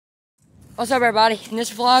What's up, everybody? In this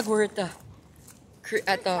vlog, we're at the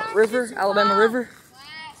river, Alabama River.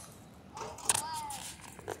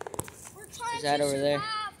 Is that over there?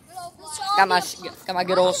 Got my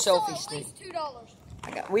good old selfie stick.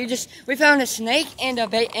 We found a snake and a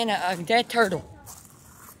dead turtle.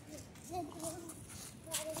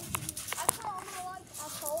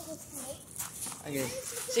 Okay.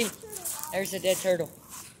 See, there's a dead turtle.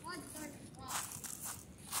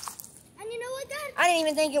 I didn't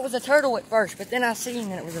even think it was a turtle at first, but then I seen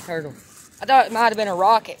that it was a turtle. I thought it might have been a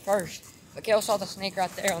rock at first. But Kel saw the snake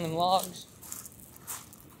right there on them logs.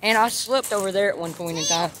 And I slipped over there at one point in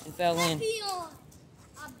time and fell in.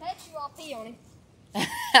 I bet you I'll pee on him.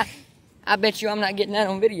 I bet you I'm not getting that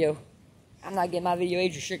on video. I'm not getting my video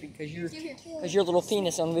age restricted because your little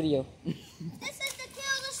penis on video. This is to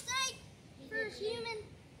kill the snake for human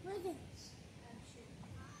living.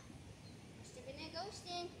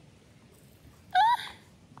 Ghosting.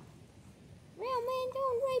 Real man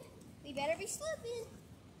don't rape. We better be slipping.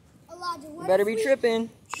 Elijah, You better be tripping.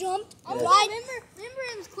 Jumped. Right. Remember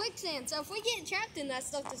it was quicksand, so if we get trapped in that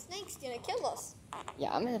stuff, the snake's gonna kill us.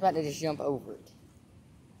 Yeah, I'm about to just jump over it.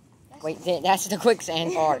 Wait, that's the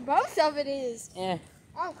quicksand part. Both of it is. Yeah.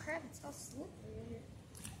 Oh crap, it's so slippery in here.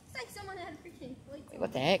 It's like someone had a freaking plate. Wait,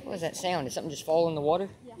 what the heck? What was that sound? Did something just fall in the water?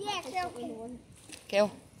 Yeah,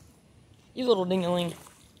 Kel, you little ding-a-ling.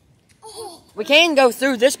 Oh. We can go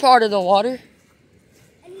through this part of the water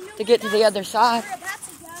to get to the other side.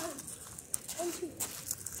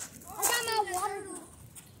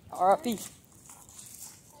 R.I.P.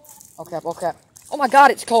 Okay, okay. Oh my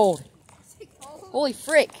God, it's cold. Holy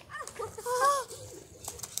frick.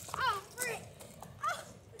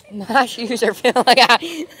 My shoes are feeling like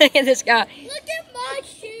look at this guy. Look at my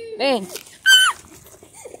shoes. Man.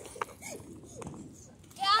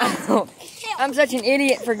 I'm such an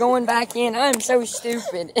idiot for going back in. I'm so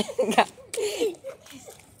stupid.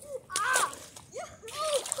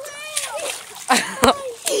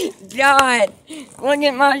 God, look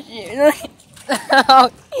at my shoes.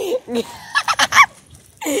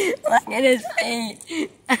 Look at his feet.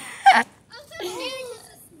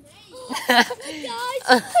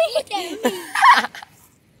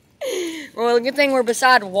 Well, good thing we're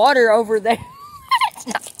beside water over there.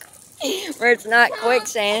 Where it's not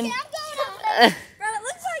quicksand. Bro, it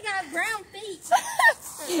looks like I have brown feet.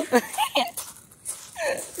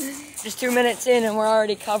 Just 2 minutes in and we're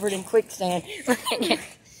already covered in quicksand.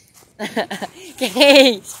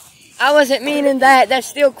 Hey, I wasn't meaning that. That's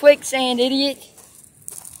still quicksand, idiot.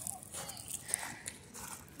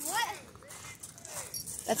 What?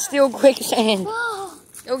 That's still quicksand.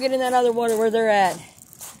 Go get in that other water where they're at.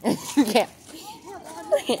 Yeah.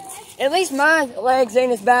 At least my legs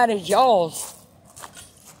ain't as bad as y'all's.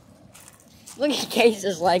 Look at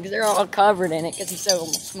Case's legs. They're all covered in it because he's so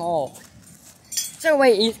small. So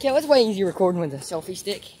wait, it's way easier recording with a selfie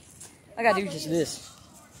stick. I gotta do just this.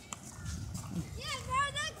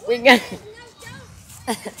 We got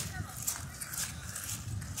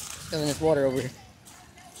go in this water over here.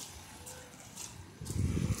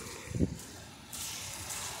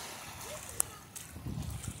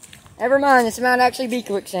 Never mind, this might actually be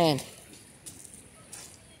quicksand.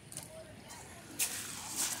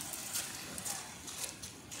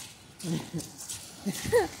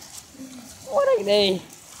 What a day.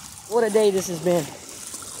 What a day this has been.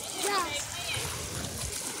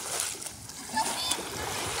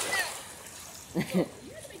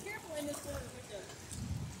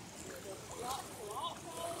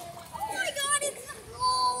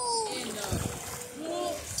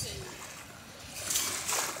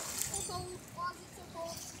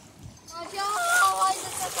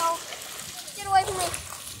 Get away from me.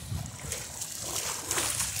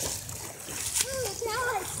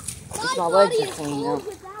 My legs are clean now.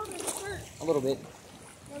 A little bit.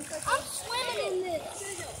 I'm swimming in this.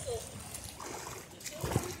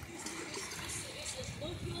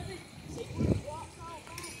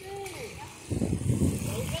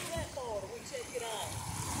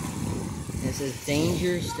 This is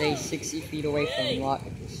danger. Stay 60 feet away from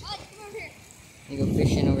blockages. You go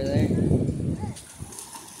fishing over there.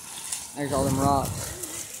 There's all them rocks.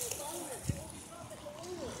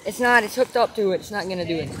 It's not. It's hooked up to it. It's not gonna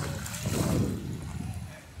do it.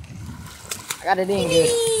 I got it in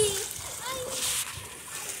good.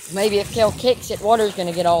 Maybe if Kel kicks it, water's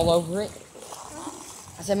gonna get all over it.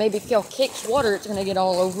 I said maybe if Kel kicks water, it's gonna get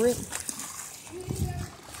all over it.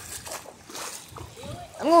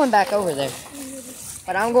 I'm going back over there,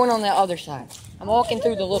 but I'm going on the other side. I'm walking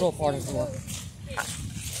through the little part of the water.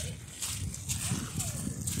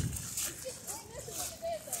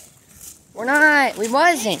 We're not. We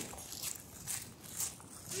wasn't.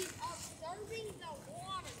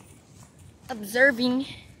 Observing.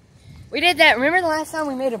 We did that. Remember the last time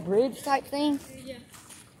we made a bridge type thing? Yeah.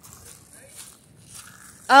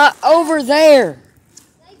 Over there.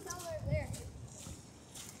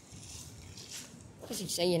 What is he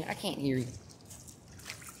saying? I can't hear you.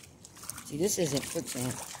 See, this isn't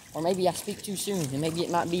quicksand. Or maybe I speak too soon, and maybe it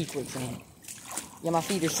might be quicksand. Yeah, my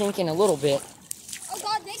feet are sinking a little bit. Oh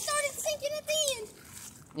God, they started sinking at the end.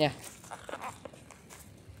 Yeah.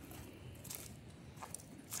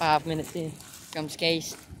 5 minutes in. Comes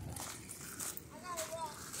Case.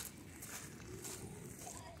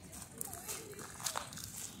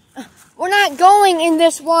 We're not going in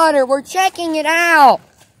this water. We're checking it out.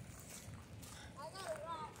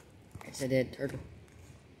 It's a dead turtle.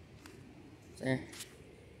 There.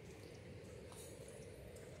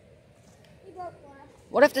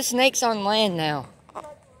 What if the snake's on land now?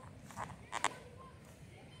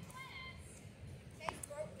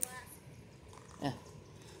 Yeah.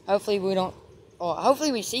 Hopefully we don't. Well,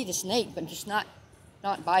 hopefully we see the snake, but just not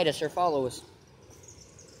bite us or follow us.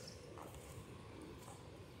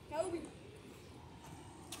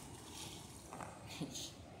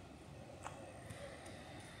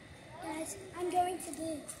 Guys, I'm going to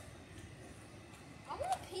do. I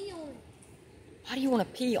want to pee on it. How do you want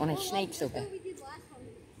to pee on a snake so bad?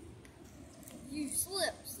 You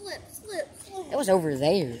slip. It was over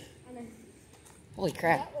there. I know. Holy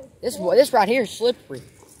crap! This right here is slippery.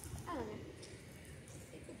 I don't know.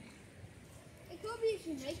 It could be if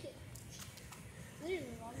you make it.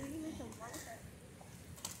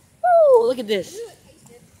 Oh, look at this.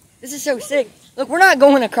 This is so sick. Look, we're not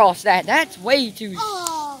going across that. That's way too.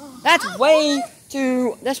 That's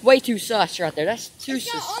way too sus right there. That's too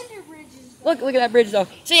sus. Look at that bridge though.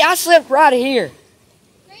 See, I slipped right here.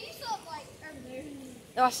 No, you slipped like over there.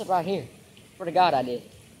 No, I slipped right here. Swear to God, I did.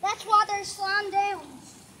 That's why there's slime down.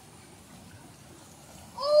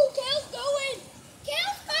 Oh, Kale's going.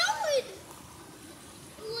 Kale's going.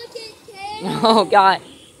 Look at Kale. Oh God,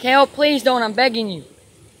 Kale, please don't. I'm begging you.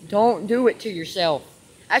 Don't do it to yourself.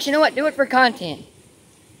 Actually, you know what? Do it for content.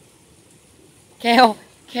 Kale,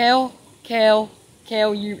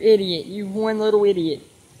 you idiot. You one little idiot.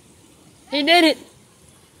 He did it.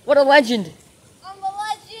 What a legend. I'm a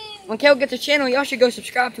legend. When Kale gets a channel, y'all should go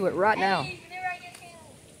subscribe to it right now.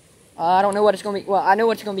 I don't know what it's going to be. Well, I know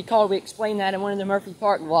what it's going to be called. We explained that in one of the Murphy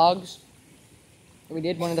Park vlogs. We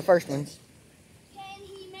did one of the first ones. Can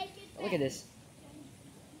he make it? Look at this.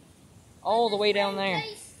 All the way down there.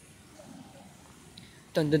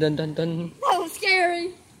 Dun dun dun dun dun. That was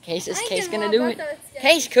scary. Case gonna do it.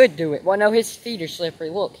 Case could do it. Well, no, his feet are slippery.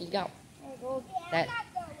 Look, he got that.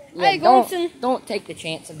 Yeah, don't take the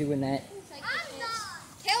chance of doing that.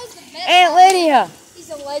 Aunt Lydia. He's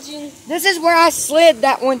a legend. This is where I slid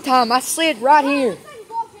that one time. I slid right here.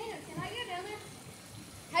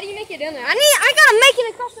 How do you make it down there? I gotta make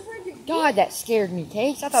it across the bridge. God, that scared me,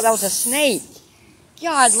 Case. I thought that was a snake.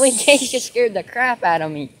 God, Lee, Case just scared the crap out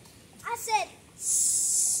of me. I said,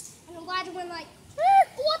 and Elijah went like,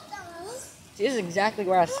 what the? See, this is exactly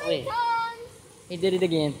where I slid. He did it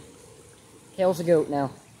again. Kale's a goat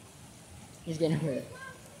now. He's getting rid of it.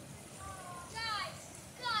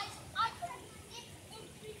 Guys, I couldn't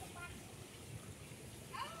increase the back.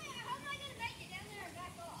 How am I gonna make it down there and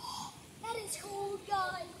back off? That is cool,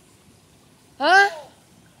 guys. Huh?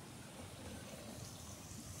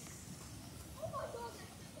 Oh my God.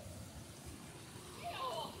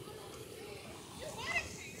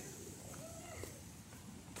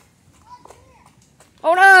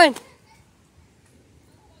 Hold on.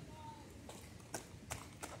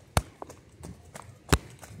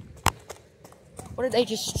 What did they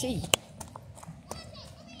just see?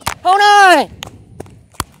 Hold on.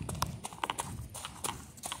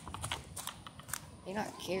 They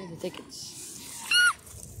not care the tickets.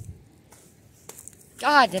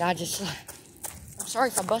 God, did I just... I'm sorry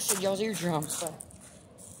if I busted y'all's eardrums, but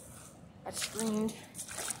I screamed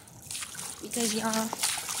because y'all...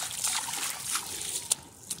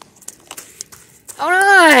 Hold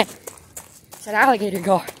on! It's an alligator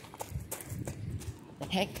gar. The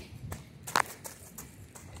heck?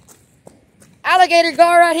 Alligator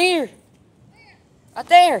gar right here. Right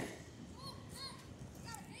there.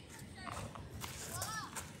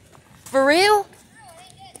 For real?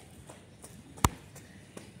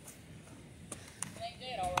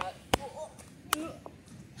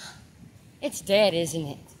 It's dead, isn't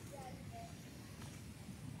it?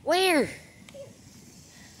 Where?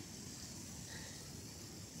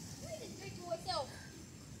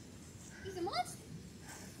 He's a monster.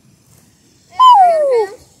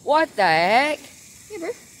 What the heck? Here, bro.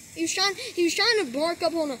 He was trying to bark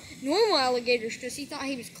up on a normal alligators because he thought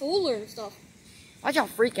he was cooler and stuff. Why'd y'all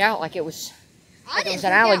freak out like it was? I didn't It was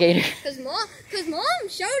an alligator. Because mom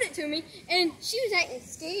showed it to me, and she was acting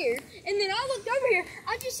scared. And then I looked over here,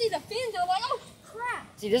 I just see the fins. I was like, oh crap!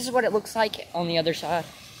 See, this is what it looks like on the other side.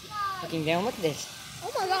 Looking down, look at this.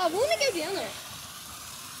 Oh my God, we want to go down there.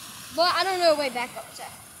 But I don't know the way back up. So.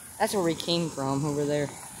 That's where we came from, over there.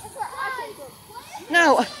 That's where I came from.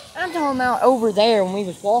 No, I'm talking about over there when we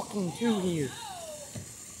was walking to here.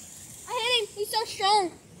 I hit him. He's so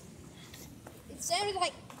strong. It sounded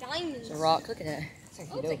like diamonds. It's a rock. Look at that.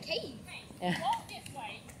 Oh, it's a cave. Yeah.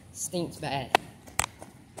 Stinks bad.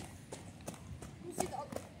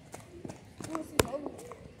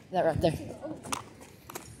 That right there.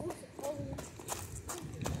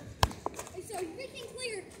 So freaking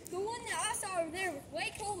clear. The one that I saw over there was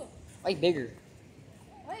way cooler. Way bigger.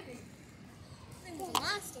 Way bigger. It was a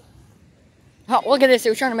monster. Oh, look at this. They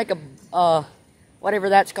were trying to make a, whatever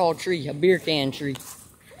that's called tree. A beer can tree.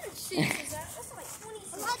 How much shit is that? That's like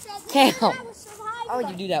 20 Count. Why would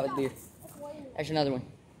you do that with beer? There's another one.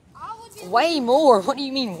 Way more? What do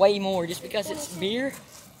you mean way more? Just because it's beer?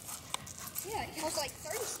 Yeah, it costs like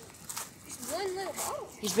 30 cents. Just one little bottle.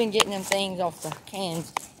 He's been getting them things off the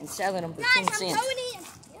cans and selling them for 10 cents. I'm towing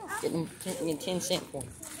in. Getting 10 cents for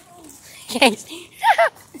them. Case.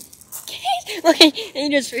 Case. Look,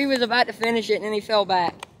 he was about to finish it and then he fell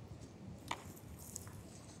back.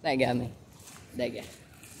 That got me. That guy.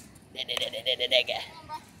 That guy.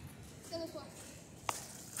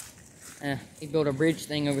 He built a bridge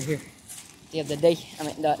thing over here the other day. I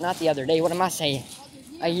mean, not the other day. What am I saying?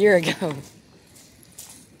 A year ago.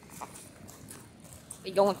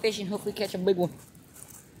 Be going fishing. Hopefully catch a big one.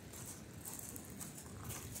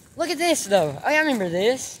 Look at this, though. Oh, yeah, I remember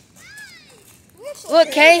this.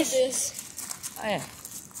 Look, Case. Oh, yeah.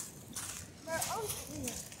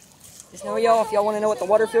 Just know, y'all, if y'all want to know what the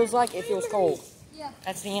water feels like, it feels cold.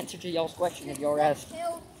 That's the answer to y'all's question if y'all asked.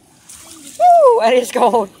 Woo! That is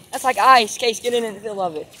cold. That's like ice. Case, get in it and feel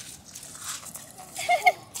of it.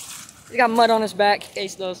 He's got mud on his back.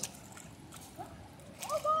 Case does.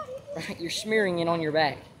 You're smearing it on your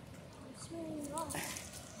back.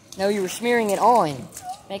 No, you were smearing it on,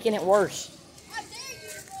 making it worse.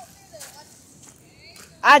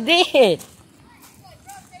 I did.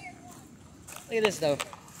 Look at this though.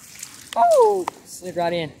 Oh, slid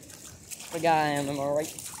right in. What a guy I am. I'm all right.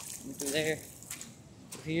 Through there.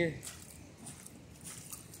 Through here.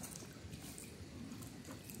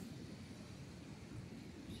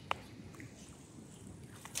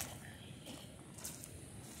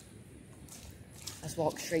 Let's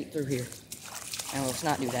walk straight through here. Now let's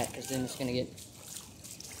not do that because then it's gonna get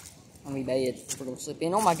on me bad. We're gonna slip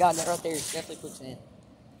in. Oh my God, that right there is definitely quicksand.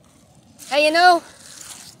 Hey, you know,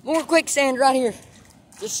 more quicksand right here.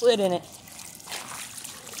 Just slid in it.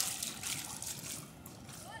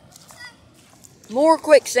 More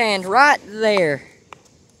quicksand right there.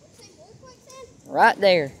 Right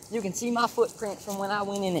there. You can see my footprint from when I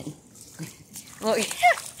went in it. Look.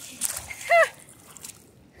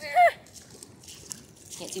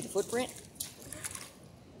 Can't see the footprint?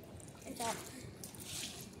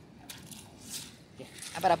 Yeah.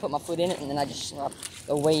 How about I put my foot in it and then I just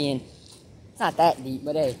go way in. It's not that deep,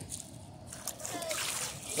 but hey.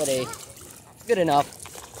 But hey. Good enough.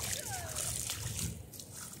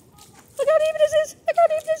 Look how deep this is. Look how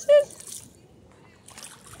deep this is.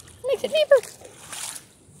 Makes it deeper.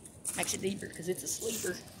 Makes it deeper because it's a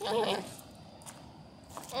sleeper.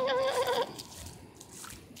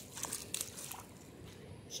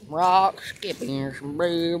 Some rocks, skipping, some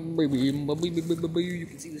you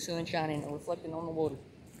can see the sun shining and reflecting on the water.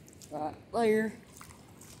 Right there.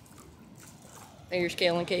 There's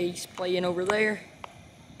Kel and Case playing over there.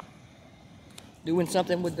 Doing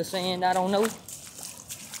something with the sand, I don't know.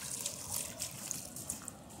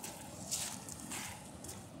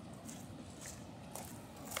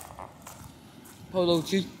 Hello,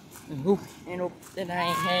 Chi. And hoop, and hoop, then I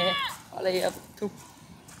ain't had. I lay up too.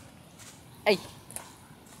 Hey.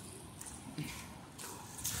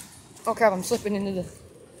 Oh crap, I'm slipping into the...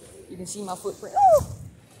 You can see my footprint. Oh!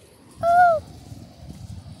 Oh!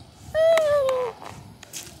 Oh!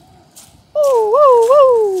 Whoa,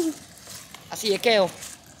 whoa, whoa! I see a Kel.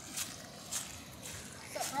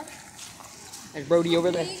 What's up, bro? There's Brody over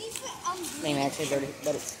there. His name actually Brody,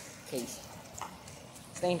 but it's Case.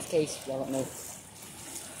 His name's Case, y'all don't know.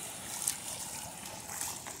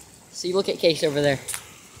 See, look at Case over there.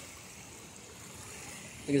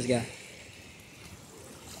 Look at this guy.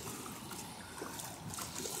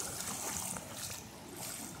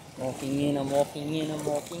 Walking in, I'm walking in, I'm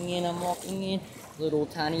walking in, I'm walking in. Little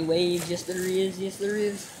tiny waves, yes there is, yes there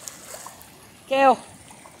is. Kel,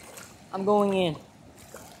 I'm going in.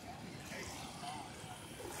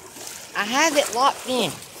 I have it locked in.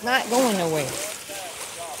 It's not going nowhere.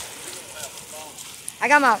 I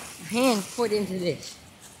got my hand put into this.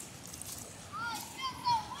 Oh, it feels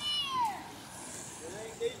so weird. It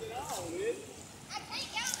ain't deep at all, dude. I can't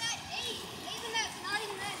go that deep. Even though it's not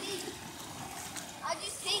even that deep. I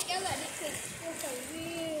just can't go that deep because it feels so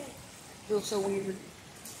weird. Feels so weird.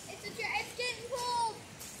 It's getting cold.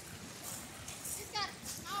 It's got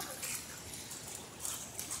snobber.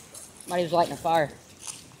 Somebody was lighting a fire.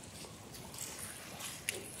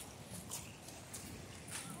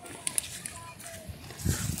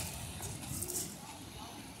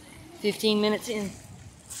 "15 minutes in."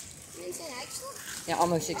 Actually? Yeah,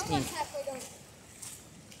 almost 16. Almost halfway done.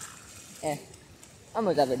 Yeah,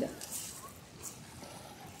 almost halfway done.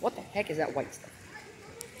 What the heck is that white stuff?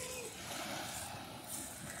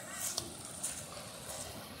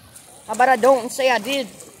 How about I don't and say I did?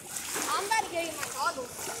 I'm about to go get my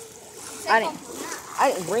goggles.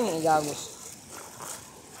 I didn't bring any goggles.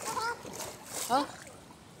 Huh?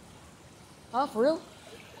 Huh? For real?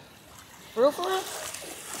 For real? For real?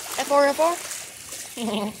 FR?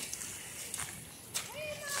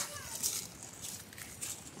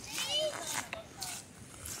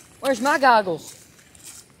 Where's my goggles?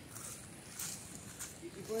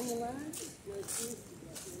 Did you bring the line?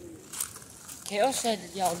 Kel said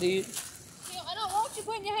that y'all did. I don't want you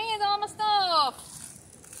putting your hands on my stuff.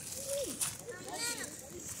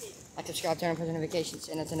 Like, subscribe, turn on post notifications,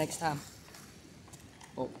 and until next time.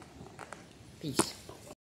 Oh.